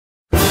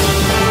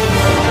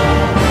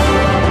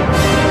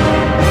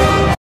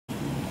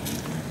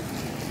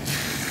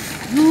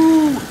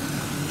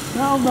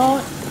shall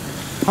not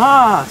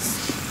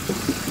pass.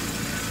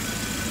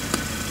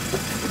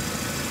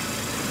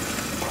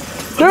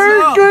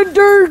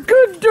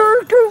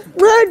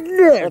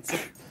 Redneck.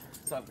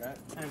 What's up, guy?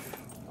 How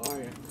are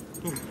you?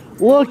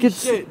 Look,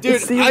 it's Dude,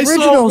 it's the I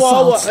original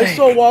saw salt I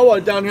saw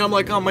Wawa down here. I'm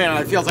like, oh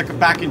man, it feels like I'm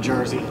back in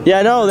Jersey. Yeah,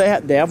 I know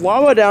they have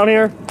Wawa down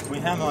here. We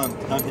have a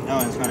Dunkin'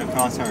 Donuts right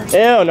across ours.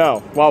 Ew,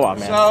 no, Wawa,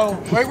 man. So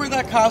right where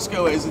that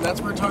Costco is, and that's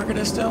where Target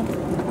is still.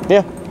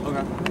 Yeah.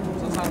 Okay.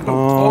 So it's not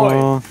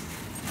boy.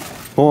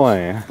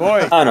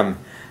 Boy. Adam,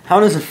 how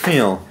does it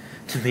feel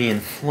to be in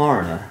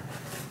Florida?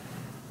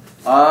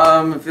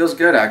 It feels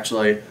good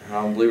actually.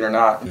 Believe it or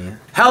not. Yeah.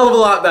 Hell of a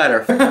lot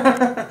better.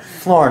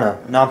 Florida,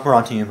 not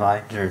brought to you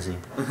by Jersey.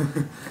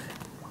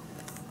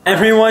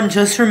 Everyone,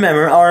 just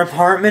remember, our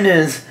apartment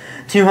is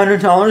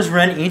 $200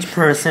 rent each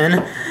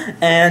person,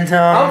 and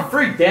I'm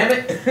free, damn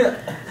it.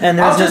 and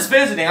I'm just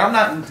visiting. I'm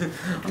not.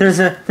 There's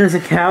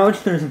a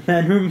couch. There's a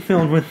bedroom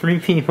filled with 3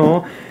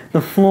 people. The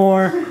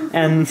floor,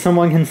 and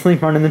someone can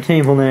sleep under the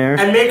table there.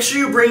 And make sure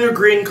you bring your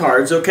green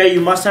cards, okay?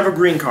 You must have a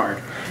green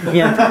card.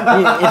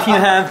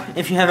 Yeah,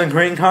 if you have a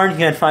green card, you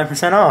get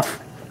 5% off.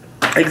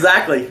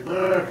 Exactly.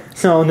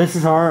 So this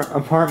is our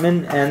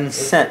apartment and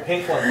set.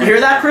 You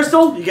hear that,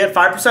 Crystal? You get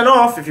 5%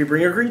 off if you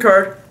bring your green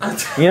card.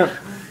 Yep.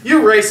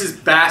 You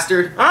racist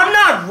bastard. I'm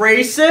not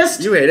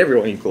racist. You hate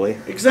everyone equally.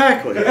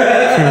 Exactly.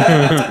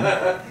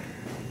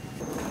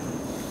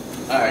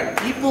 Alright,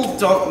 people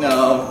don't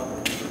know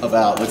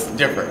about what's the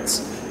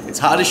difference. It's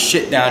hot as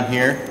shit down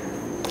here,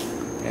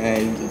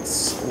 and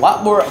it's a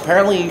lot more,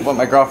 apparently what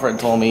my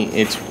girlfriend told me,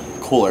 it's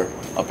cooler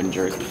up in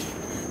Jersey.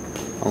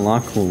 A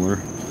lot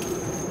cooler.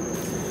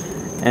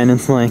 And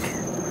it's like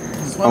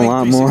a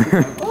lot more.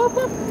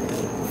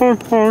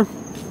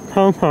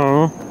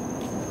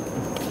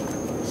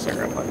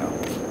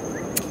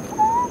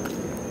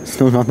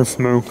 Still got the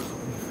smoke.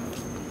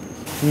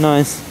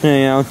 Nice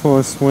day out for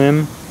a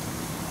swim.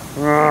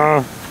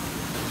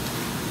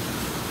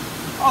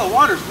 Oh, the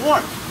water's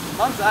warm.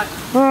 How's that?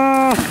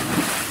 Woo!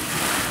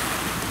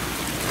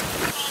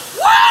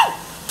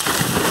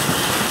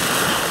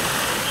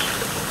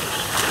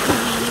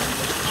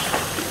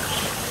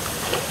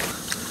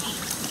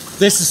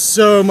 This is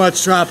so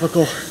much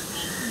tropical.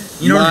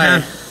 You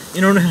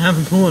don't have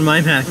a pool in my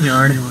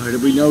backyard.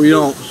 We know we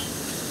don't.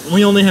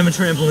 We only have a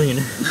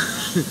trampoline,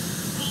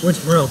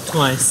 which broke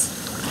twice.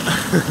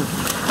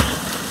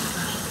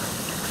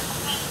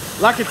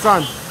 Lock it,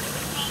 son.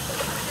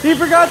 He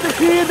forgot the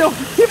key. No,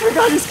 he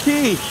forgot his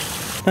key.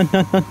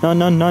 No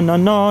no no no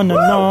no no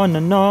no no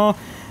no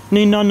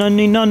ni no no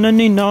ni no no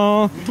ni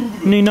no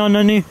ni no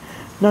no ni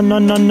no no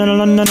no no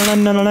no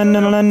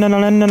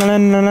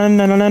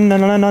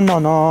no no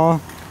no.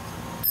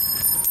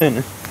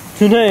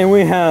 Today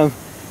we have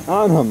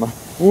Adam,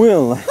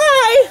 Will,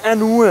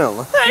 and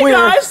Will. Hey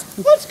guys,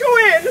 let's go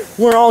in.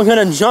 We're all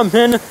gonna jump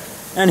in,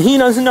 and he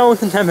doesnn't know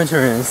what the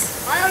temperature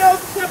is. I don't know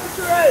what the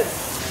temperature is.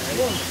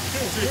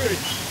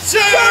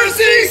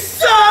 Jersey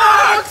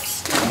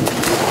sucks!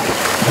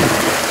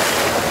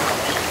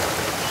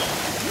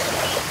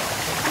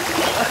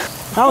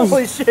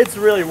 Holy shit, it's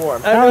really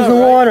warm. How's the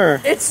water?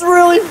 It's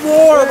really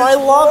warm. I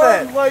love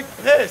it. Like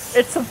this.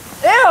 It's a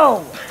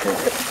ew.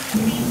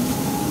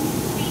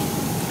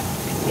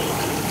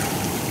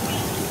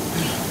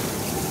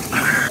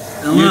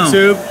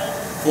 YouTube,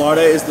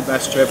 Florida is the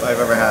best trip I've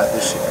ever had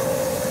this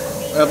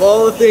year. Of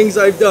all the things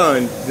I've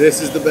done, this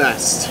is the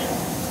best.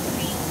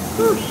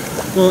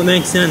 Well, it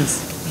makes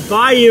sense.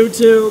 Bye,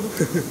 YouTube.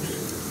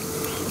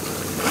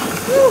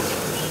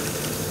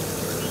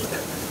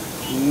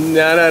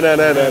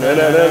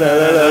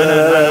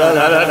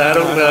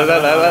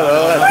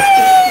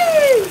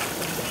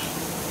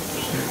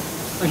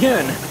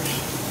 Again.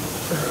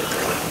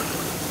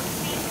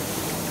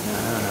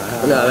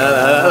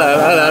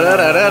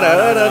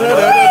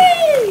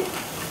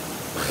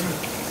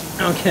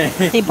 Okay.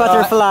 Hey,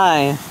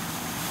 butterfly.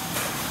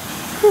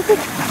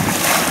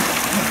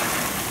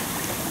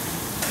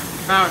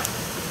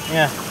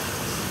 Yeah.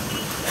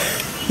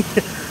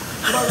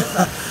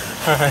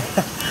 Alright.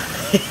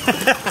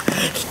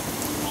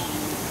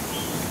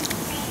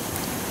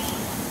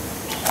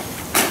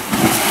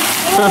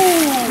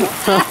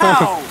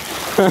 Ow!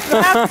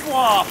 That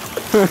flopped.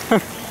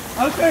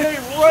 Okay,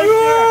 right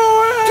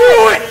there. Do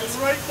it!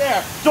 Right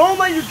there. Don't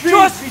let your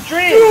dreams be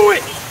dreams. Do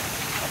it.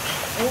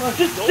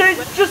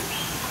 Just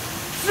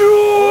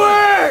do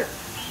it!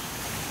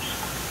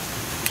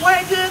 When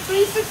I did a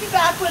 360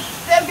 backflip,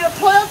 then I'm gonna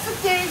pull out some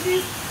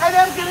daisies, and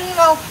then I'm gonna, you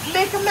know,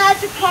 make a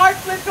magic card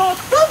flip going,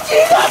 oh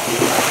Jesus!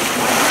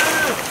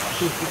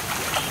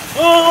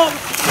 Oh!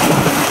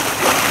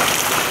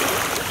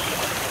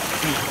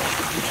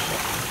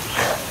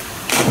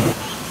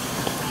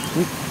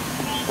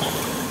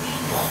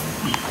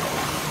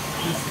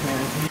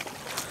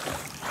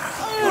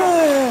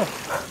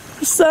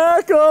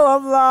 Circle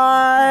of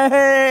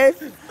life!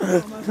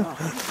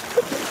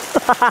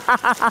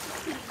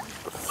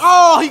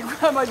 Oh, he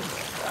grabbed my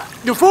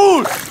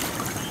food!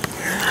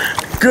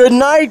 Good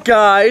night,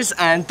 guys,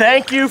 and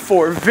thank you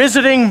for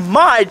visiting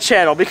my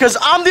channel because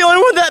I'm the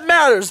only one that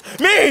matters.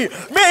 Me!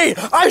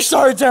 I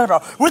started Terra.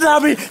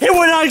 Without me, it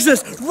would not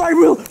exist. Right,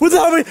 Will?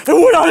 Without me, it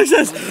would not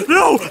exist.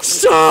 No,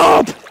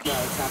 stop!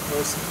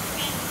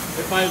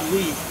 If I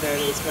leave, then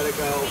it's gonna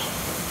go.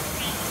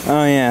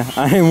 Oh yeah,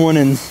 I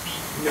wouldn't.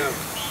 No.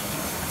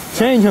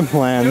 Change of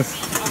plans.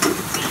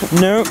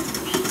 Nope.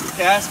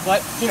 Yes,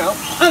 but you know,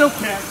 I don't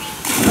care.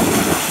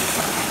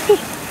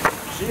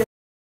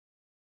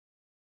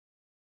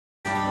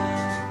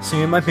 So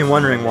you might be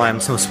wondering why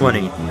I'm so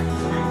sweaty.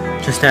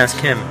 Just ask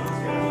him.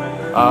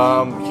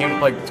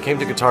 Came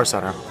to Guitar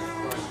Center.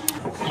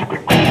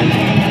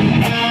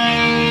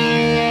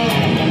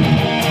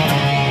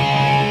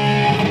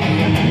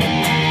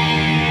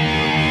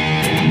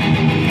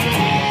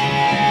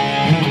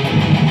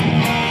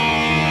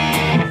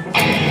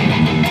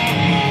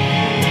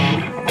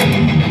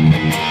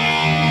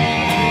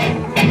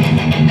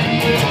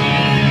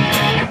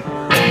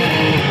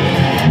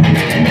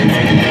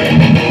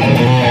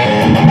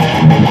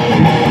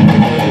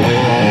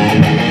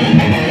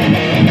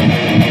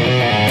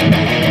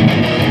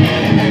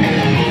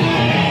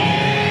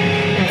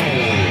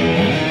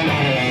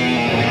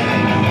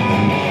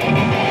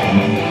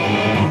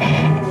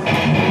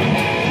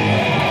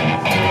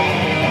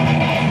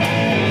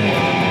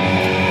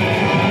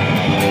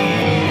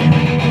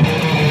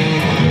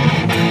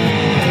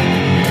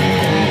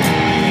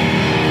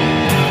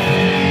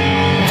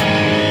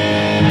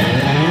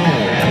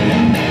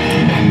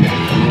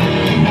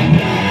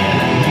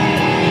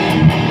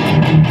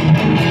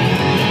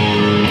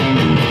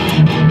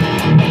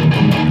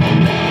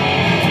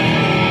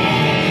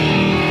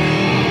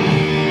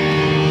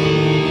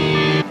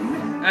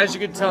 As you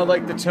can tell,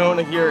 like the tone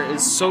of here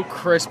is so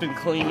crisp and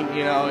clean.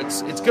 You know,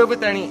 it's good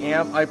with any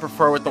amp. I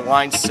prefer with the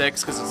Line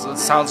 6 because it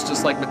sounds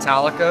just like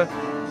Metallica.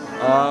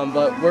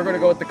 But we're gonna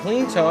go with the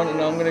clean tone,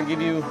 and I'm gonna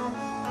give you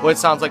what it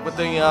sounds like with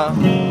the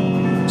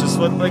just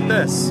with like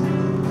this.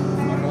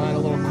 I'm gonna add a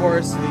little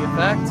chorus to the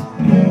effect.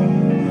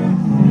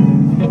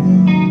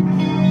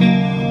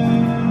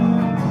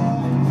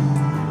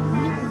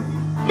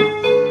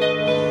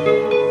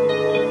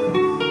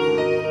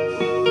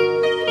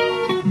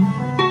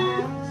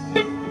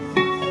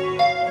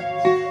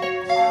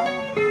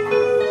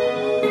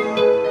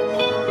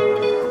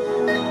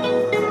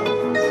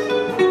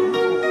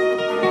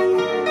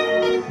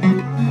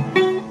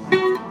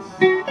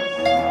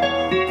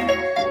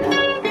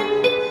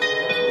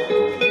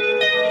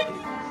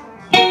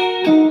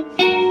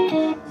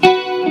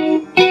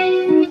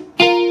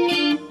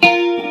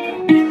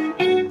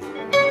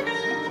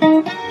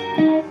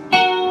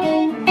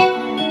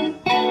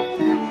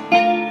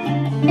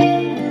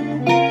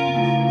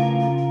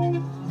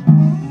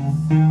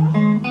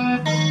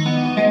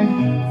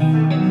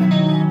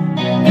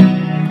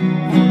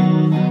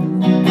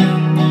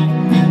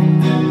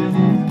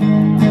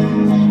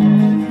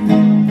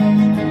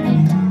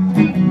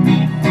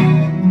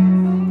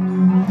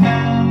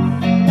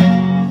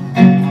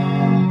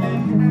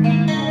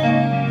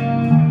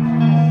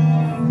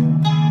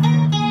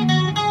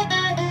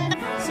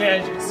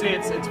 As you can see,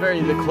 it's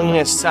very the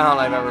cleanest sound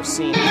I've ever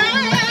seen.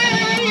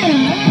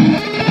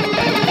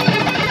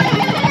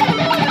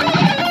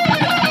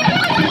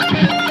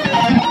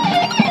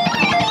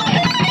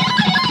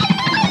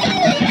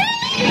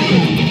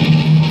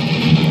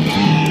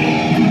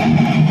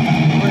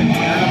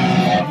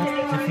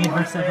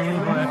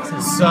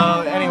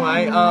 So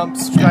anyway,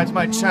 subscribe to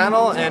my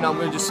channel, and I'm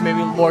gonna just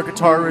maybe more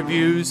guitar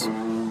reviews,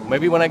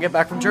 maybe when I get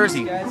back from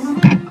Jersey.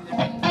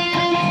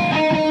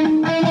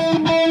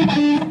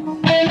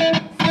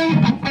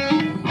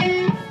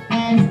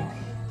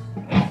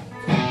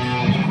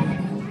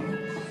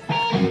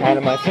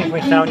 Adam, I think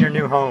we found your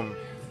new home.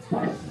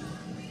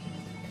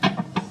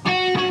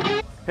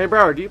 Hey,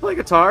 bro, do you play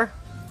guitar?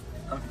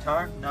 A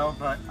guitar? No,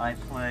 but I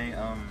play,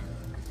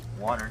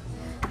 water.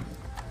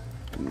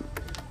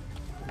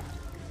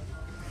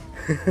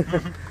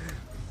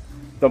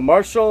 The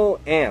Marshall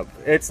amp.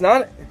 It's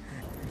not.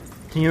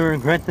 Do you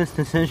regret this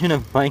decision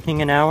of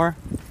biking an hour?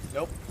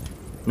 Nope.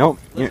 Nope.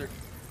 Lizard.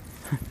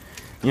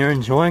 You're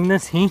enjoying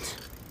this heat?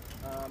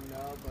 No,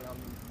 but I'm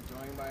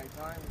enjoying my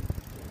time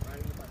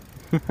riding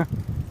the bike.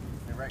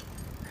 You're right.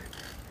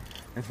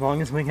 As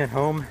long as we get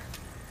home.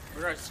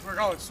 We're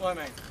going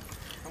swimming.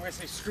 I'm gonna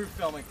say screw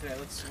filming today.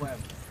 Let's swim.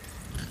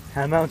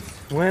 How about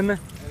swim And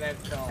then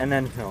film. and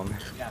then film?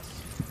 Yes.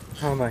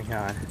 Oh my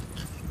god.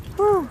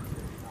 Whew.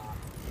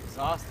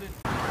 Exhausted?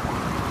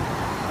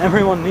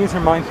 Everyone, these are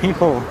my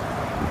people.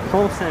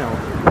 Full Sail.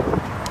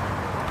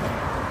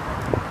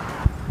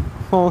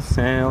 Full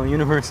Sail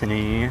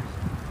University.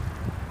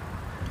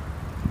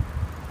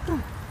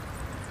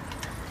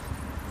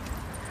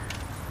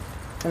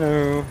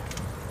 Hello.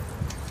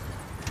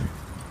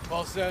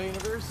 Full Sail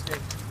University.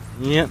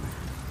 Yep.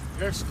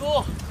 You're at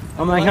school.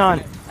 Oh my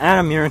god.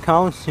 Adam, you're a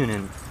college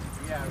student.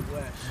 Yeah, I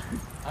wish.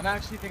 I'm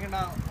actually thinking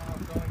about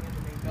going into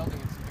the main building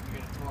and see if we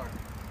can get a tour.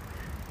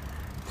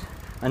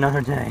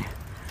 Another day.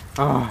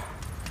 Oh.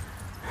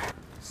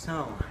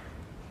 So,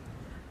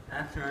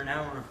 After an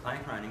hour of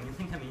bike riding, you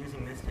think I'm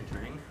using this to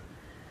drink?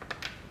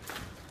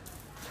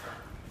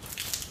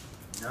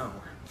 No.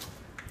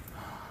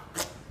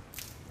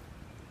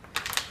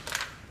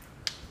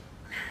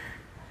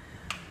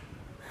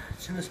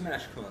 To the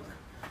Smash Club.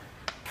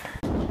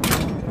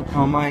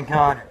 Oh my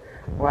god,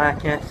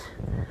 whack it.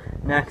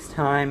 Next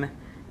time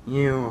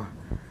you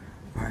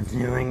are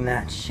doing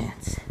that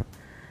shit.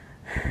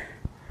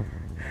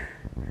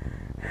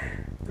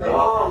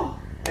 Oh,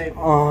 baby.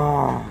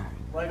 Oh.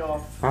 Leg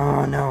off.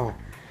 Oh no.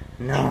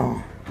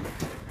 No.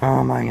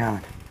 Oh my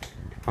god.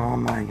 Oh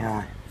my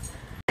god.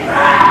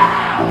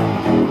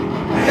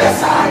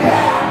 Yes, I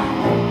am.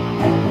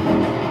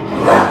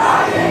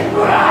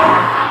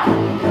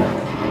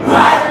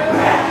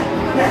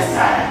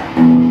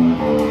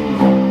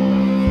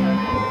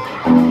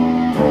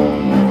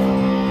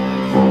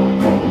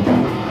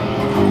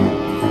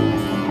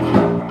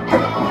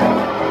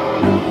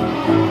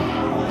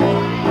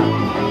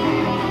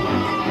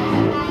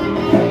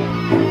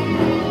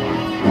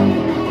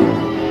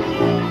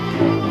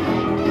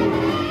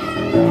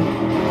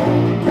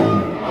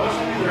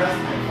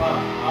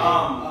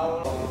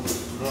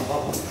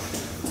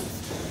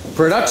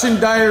 Production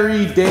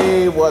diary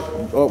day. What?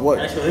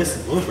 Actually, this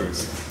is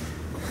bloopers.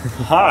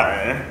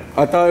 Hi.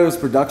 I thought it was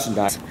production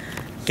diary.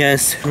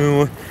 Guess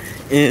who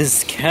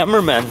is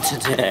cameraman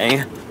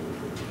today?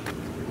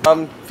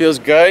 Feels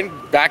good.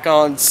 Back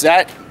on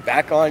set.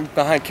 Back on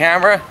behind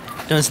camera.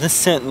 Does this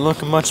set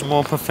look much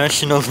more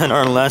professional than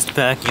our last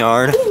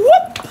backyard?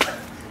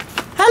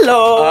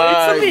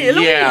 Hello, it's me,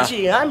 yeah.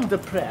 Luigi. I'm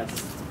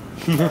depressed.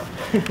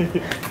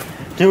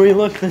 Do we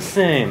look the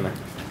same?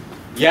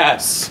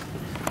 Yes.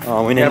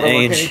 Oh, we didn't Never look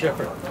any age.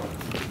 different.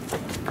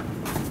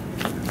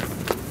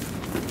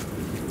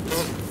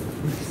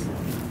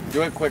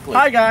 Do it quickly.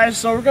 Hi guys,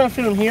 so we're gonna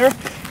film here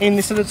in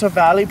this little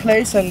valley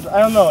place, and I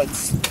don't know,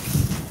 it's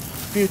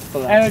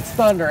beautiful. And it's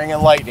thundering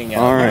and lightning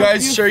out. All right. You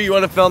guys sure you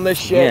want to film this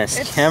shit? Yes,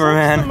 It's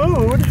cameraman. the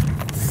mood.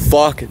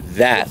 Fuck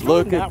that.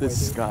 Look that at the way,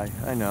 sky.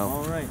 I know.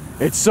 All right.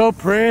 It's so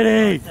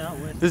pretty.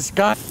 The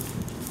sky.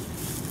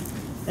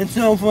 It's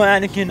over,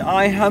 Anakin.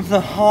 I have the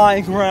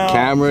high ground.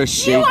 Camera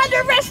shake. You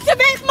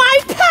underestimate my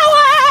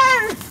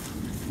power!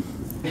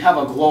 We have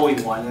a glowy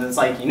one, and it's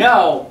like, you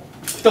know,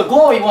 the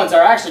glowy ones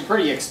are actually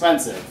pretty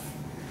expensive.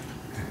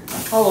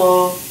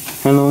 Hello.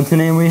 Hello,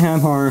 today we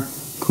have our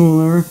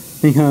cooler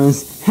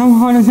because how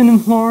hot is it in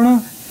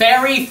Florida?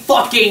 Very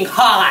fucking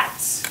hot!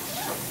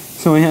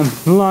 So we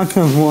have lots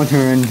of water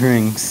and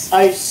drinks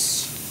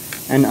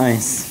Ice. and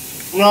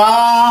ice.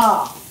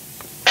 Ah.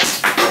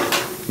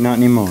 Not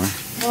anymore.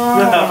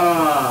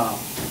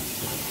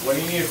 What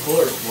do you need a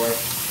cooler for?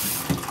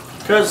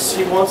 Because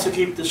he wants to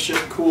keep this shit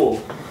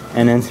cool.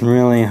 And it's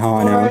really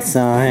hot Alright,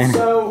 outside.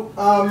 So,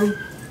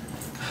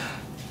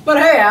 But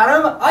hey,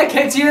 Adam, I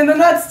kicked you in the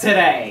nuts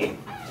today!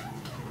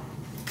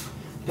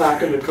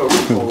 back in the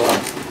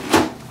Coca-Cola.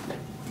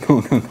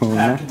 Coca-Cola.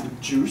 Back in the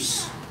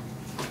juice.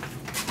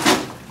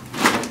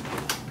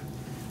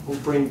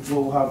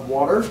 We'll have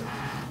water.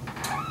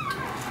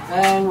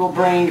 And we'll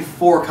bring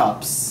 4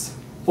 cups.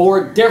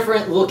 4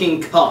 different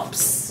looking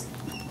cups.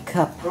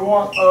 Cup. I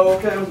want, oh,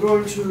 okay, I'm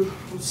going to,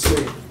 let's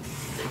see.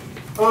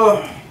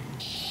 Oh.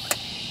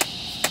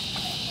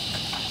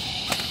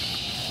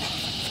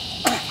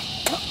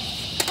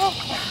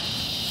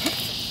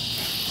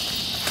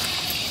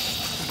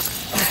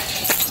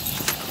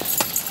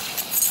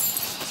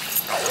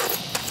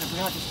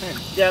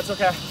 Yeah, it's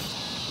okay.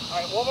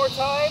 Alright, one more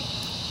time.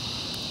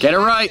 Get it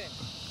right.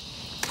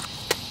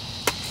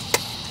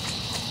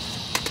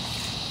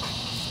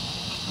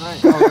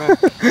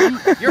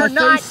 You're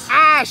not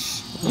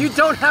Ash! You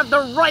don't have the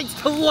right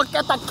to look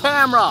at the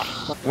camera!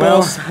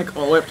 Well, I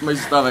whipped my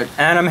stomach.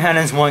 Adam had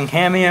his one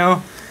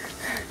cameo.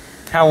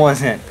 How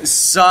was it? It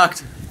sucked.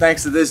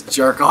 Thanks to this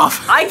jerk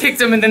off. I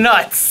kicked him in the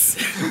nuts!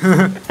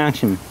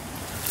 Action.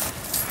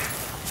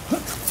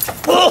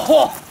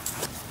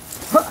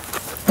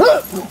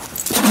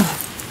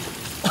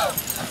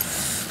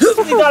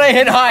 You gotta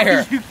hit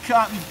higher. You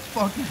got me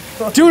fucking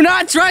Do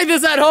not try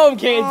this at home,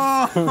 kids!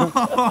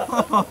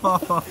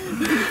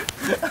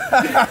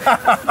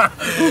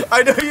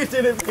 I know you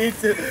didn't mean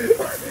to.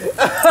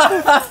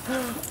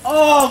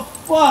 Oh,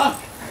 fuck!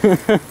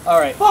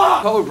 Alright,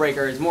 Code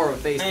Breaker is more of a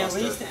face buster.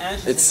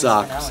 It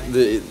sucks.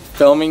 The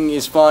filming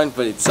is fun,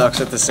 but it sucks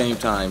at the same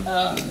time.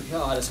 Oh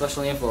god,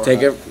 especially in Florida.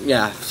 Take it,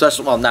 yeah,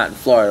 especially, well, not in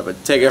Florida,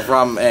 but take it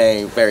from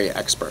a very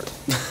expert.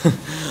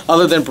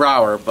 Other than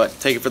Brower, but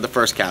take it for the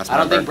first cast I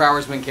don't member. think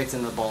Brower's been kicked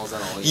in the balls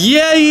at all yet.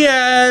 Yeah,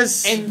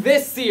 yes! In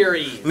this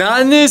series!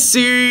 Not in this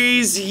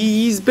series.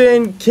 He's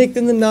been kicked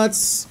in the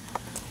nuts.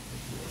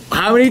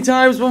 How many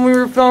times when we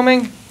were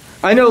filming?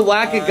 I know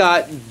Lackett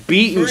got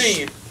beaten.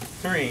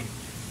 Three.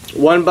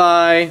 One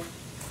by...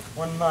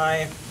 One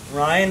by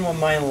Ryan, one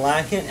by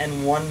Lackett,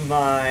 and one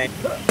by...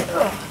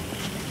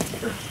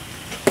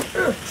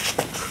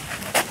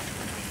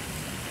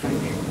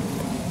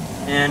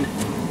 And...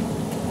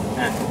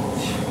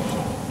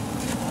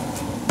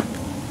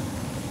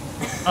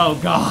 Oh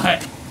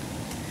god.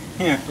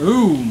 Here.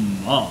 Ooh,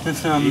 mom.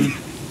 Just,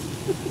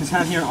 Just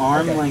have your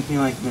arm like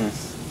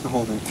this to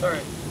hold it.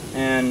 Alright.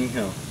 And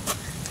go.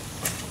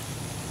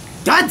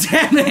 God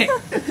damn it!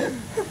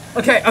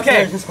 Okay,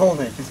 okay. Just hold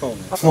it, just hold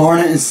it.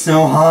 Florida is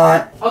so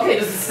hot. Okay,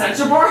 does the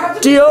sensor bar have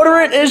to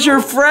Deodorant is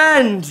your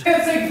friend.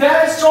 It's a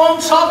very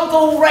strong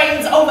tropical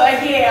rains over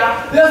here.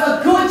 There's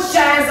a good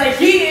chance that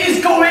he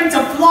is going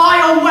to fly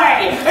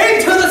away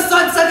into the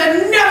sunset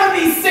and never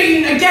be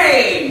seen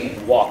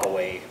again. Walk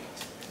away.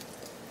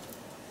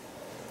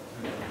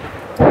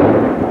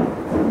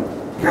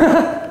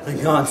 The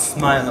gods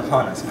smile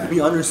upon us. We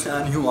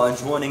understand you are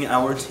joining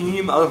our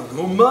team of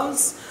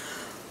Goombas.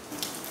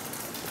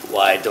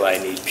 Why do I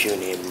need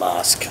puny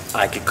mask?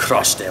 I could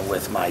crush them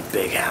with my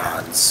big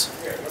hands.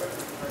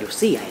 You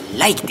see, I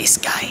like this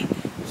guy.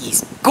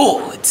 He's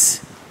good.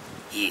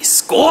 He's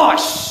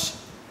squash.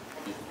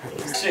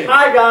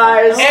 Hi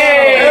guys.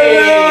 Hey.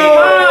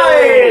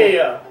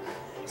 Hi.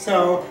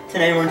 So,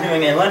 today we're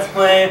doing a Let's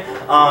Play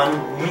on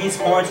Wii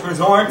Sports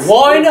Resorts.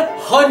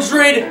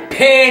 100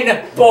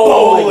 pin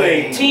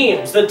bowling.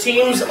 Teams. The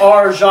teams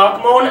are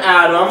Jacquemont and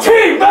Adam.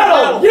 Team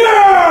battle.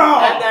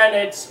 Yeah. And then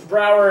it's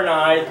Brower and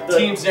I. The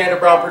Team Xander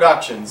Brown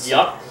Productions.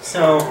 Yup.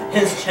 So,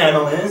 his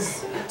channel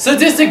is...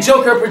 Sadistic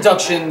Joker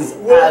Productions,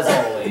 as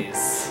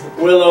always.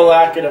 Willow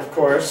Lackett, of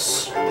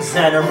course.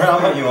 Xander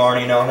Brown, but you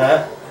already know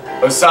that.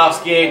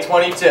 Osofsky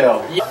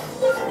 822.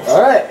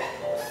 Alright.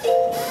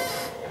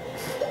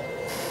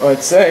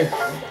 What'd say?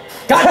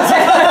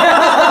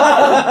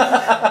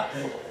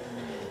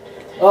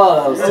 Oh,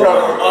 that was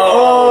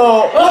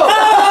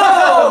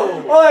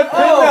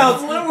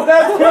Oh,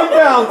 that pin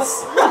bounce!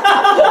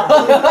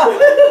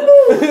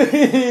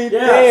 Yeah,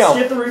 Damn.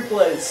 skip the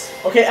replays.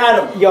 Okay,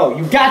 Adam. Yo,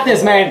 you got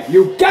this, man.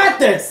 You got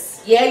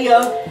this. Yeah,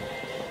 yo.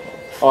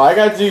 Oh, I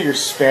gotta do your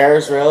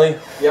spares, really?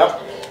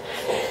 Yep.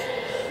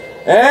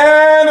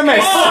 And a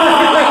miss!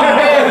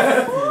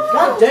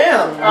 God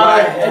damn.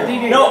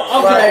 No,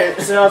 okay.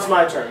 So now it's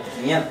my turn.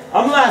 Yep.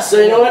 I'm last, so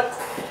you know what?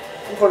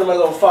 I'm putting my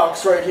little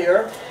fox right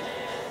here.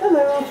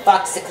 Hello,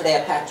 Foxy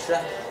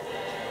Cleopatra.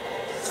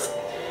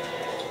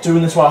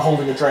 Doing this while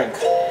holding a drink.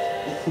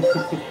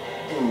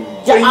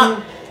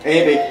 Yeah,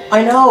 Hey,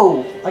 I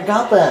know. I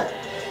got that.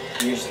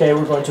 Okay,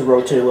 we're going to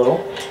rotate a little.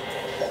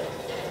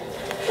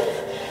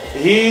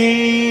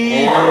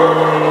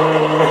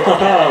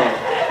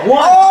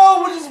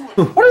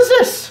 What is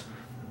this?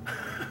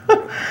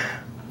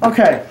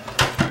 Okay.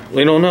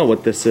 We don't know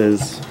what this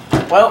is.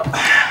 Well,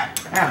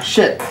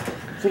 shit. I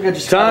think I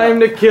just time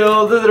to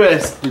kill the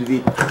rest.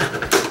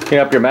 Clean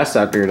up your mess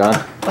after you're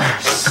done.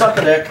 suck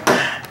a dick.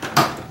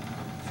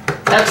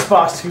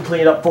 Xbox can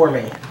clean it up for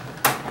me.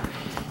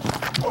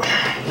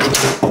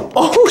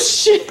 Oh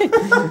shit!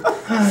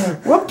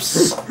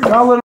 Whoops. Got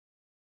a little.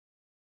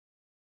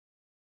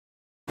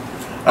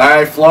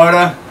 Alright,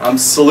 Florida, I'm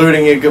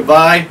saluting you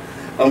goodbye.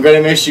 I'm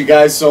gonna miss you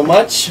guys so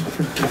much.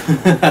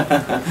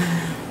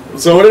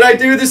 So what did I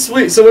do this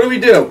week? So what do we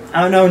do?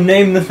 I don't know,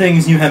 name the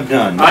things you have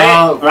done.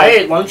 I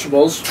ate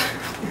Lunchables.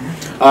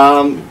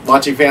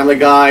 Watching Family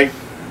Guy.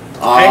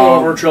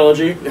 Hangover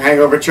trilogy.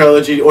 Hangover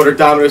trilogy. Ordered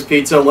Domino's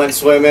Pizza. Went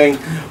swimming.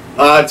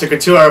 Took a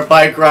 2-hour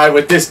bike ride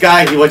with this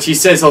guy. What he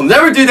says he'll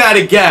never do that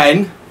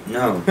again.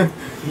 No.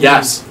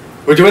 Yes,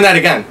 we're doing that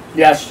again.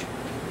 Yes.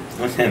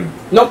 With him.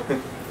 Nope.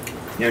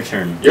 Your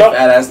turn. Your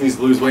fat ass needs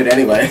to lose weight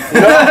anyway.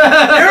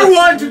 You're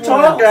one to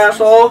talk,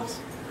 asshole.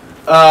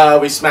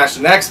 We smashed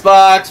an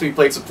Xbox. We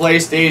played some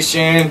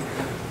PlayStation.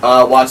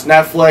 Watched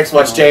Netflix.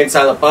 Watched Jay and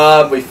Silent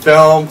Bob. We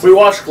filmed. We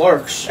watched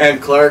Clerks.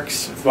 And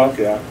Clerks. Fuck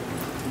yeah.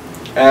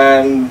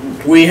 And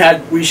We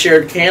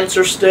shared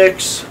cancer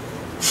sticks.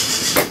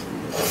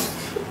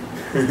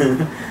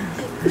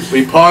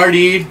 we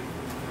partied.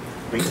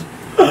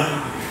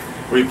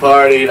 We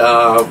partied.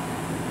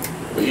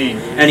 We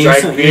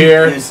drank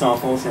beer. You saw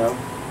Full Sail.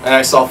 And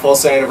I saw Full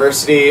Sail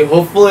University.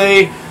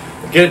 Hopefully,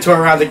 get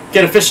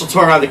official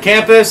tour around the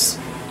campus.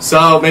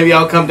 So maybe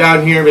I'll come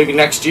down here maybe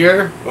next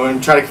year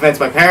and try to convince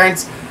my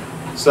parents.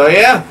 So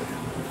yeah,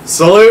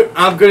 salute.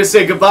 I'm gonna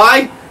say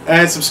goodbye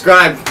and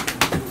subscribe.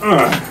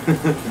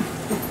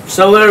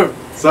 Salute.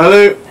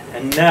 Salute.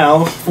 And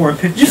now for a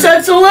picture. You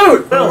said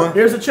salute. Bill,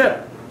 here's a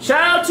chip.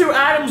 Shout out to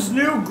Adam's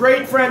new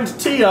great friend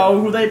Tio,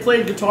 who they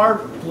played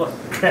guitar.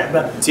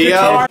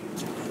 Tio.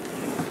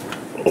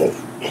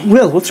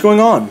 Will, what's going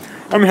on?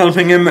 I'm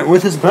helping him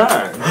with his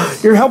bag.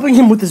 You're helping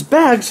him with his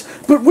bags,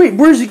 but wait,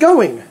 where's he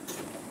going?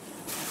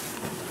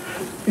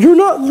 You're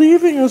not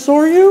leaving us,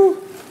 are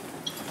you?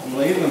 I'm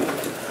leaving.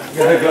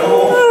 Gotta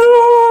go.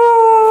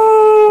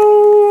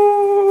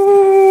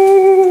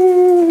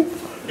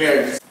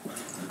 Here.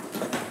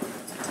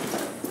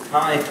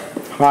 Hi.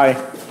 Hi.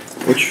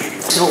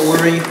 Don't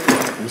worry.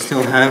 We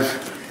still have...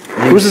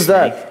 Whose is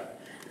that?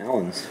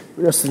 Alan's.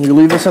 Yes, then you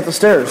leave us at the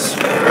stairs.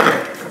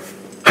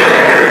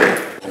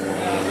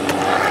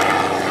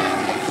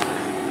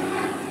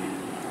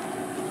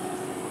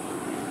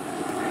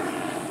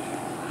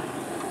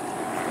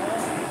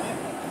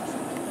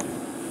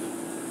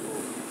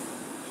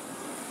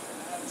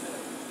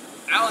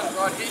 Alan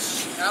brought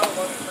his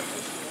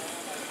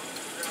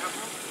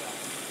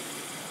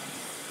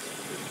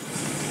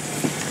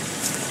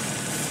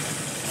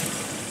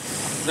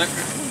Is that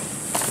good?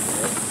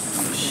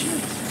 Oh, shit.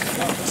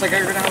 Looks like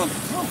I got out of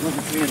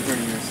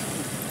 330 years.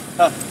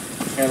 Huh.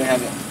 Here, they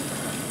have it.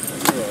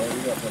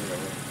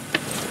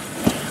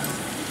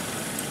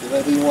 Is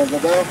that you want to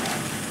go down?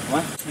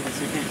 What?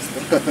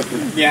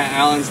 Yeah,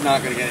 Alan's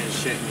not gonna get his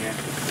shit in here.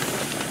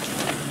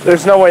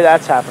 There's no way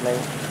that's happening.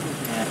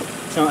 Yeah.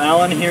 So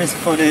Alan, here's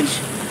footage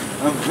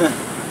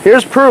of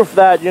Here's proof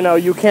that, you know,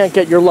 you can't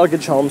get your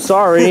luggage home.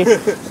 Sorry.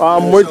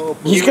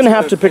 He's gonna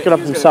have to pick it up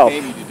himself.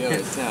 You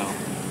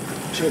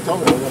should have told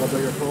me I got a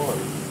bigger car.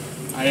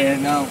 I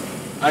didn't know.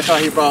 I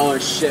thought he brought all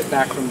his shit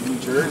back from New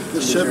Jersey.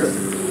 Just ship it.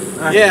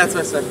 Yeah, that's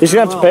what I said. He's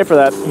gonna have to pay for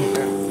that.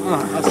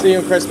 I'll see you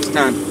at Christmas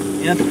time.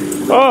 yeah.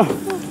 Oh,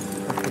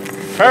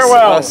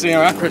 farewell. I'll see you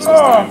around Christmas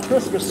time.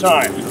 Christmas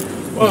time.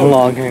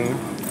 Vlogging.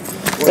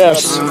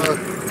 Yes,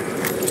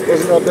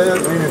 Wasn't that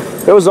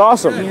bad? it was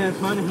awesome. We had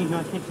fun. He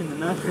got kicked in the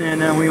nuts,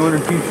 and we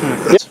ordered pizza.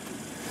 Yes.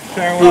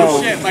 Farewell.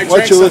 Oh shit, my What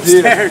drink's you with you?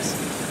 upstairs.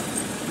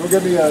 Go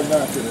get me a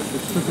napkin.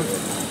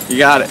 You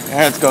got it. All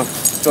right, let's go.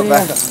 Let's go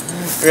back up.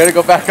 We gotta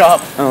go back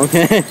up.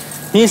 Okay.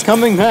 He's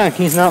coming back.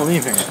 He's not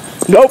leaving.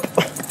 Nope.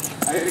 I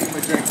gotta get my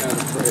drink out of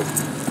the fridge.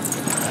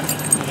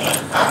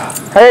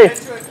 Hey,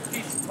 Get you a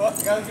piece of cook.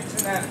 Gotta get you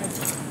a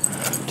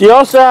napkin. do you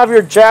also have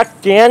your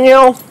Jack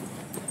Daniel?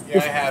 Yeah,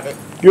 I have it.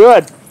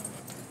 Good.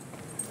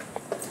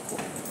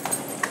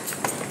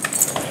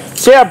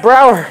 So yeah,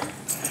 Brower.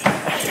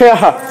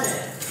 Yeah.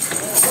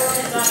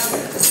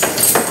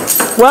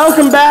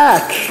 Welcome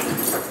back.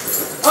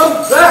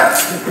 I'm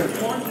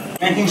back.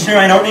 Making sure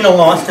I don't need a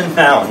lost and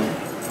found.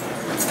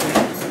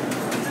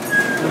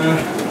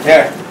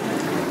 Here.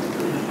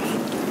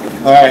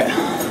 All right.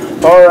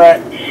 All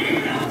right.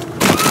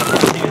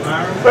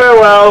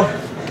 Farewell.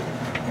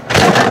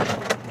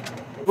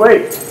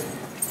 Wait.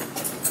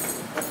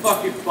 A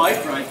fucking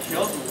bike ride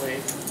killed the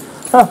weight.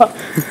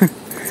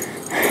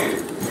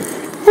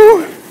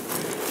 Woo.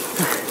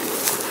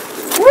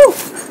 Woo.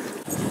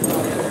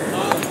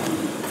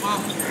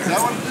 Is that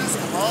what it is?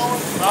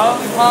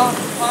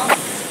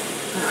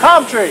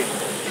 Palm tree.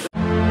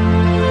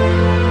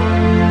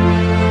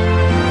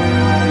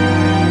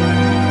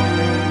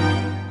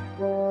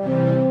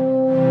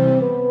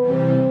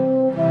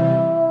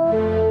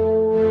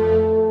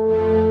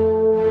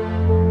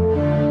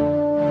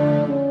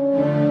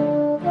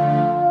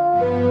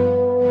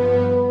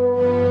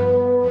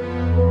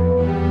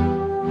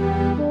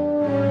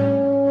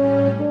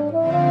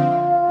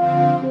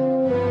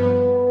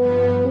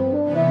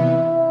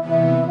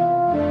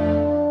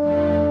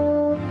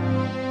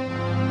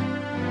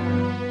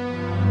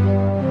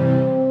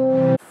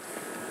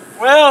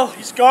 Well,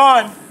 he's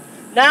gone.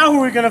 Now who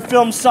are we gonna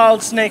film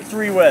Solid Snake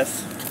 3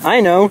 with? I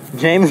know,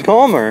 James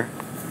Comer.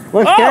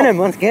 Let's get him.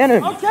 Let's get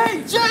him.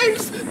 Okay,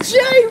 James!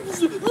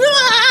 James!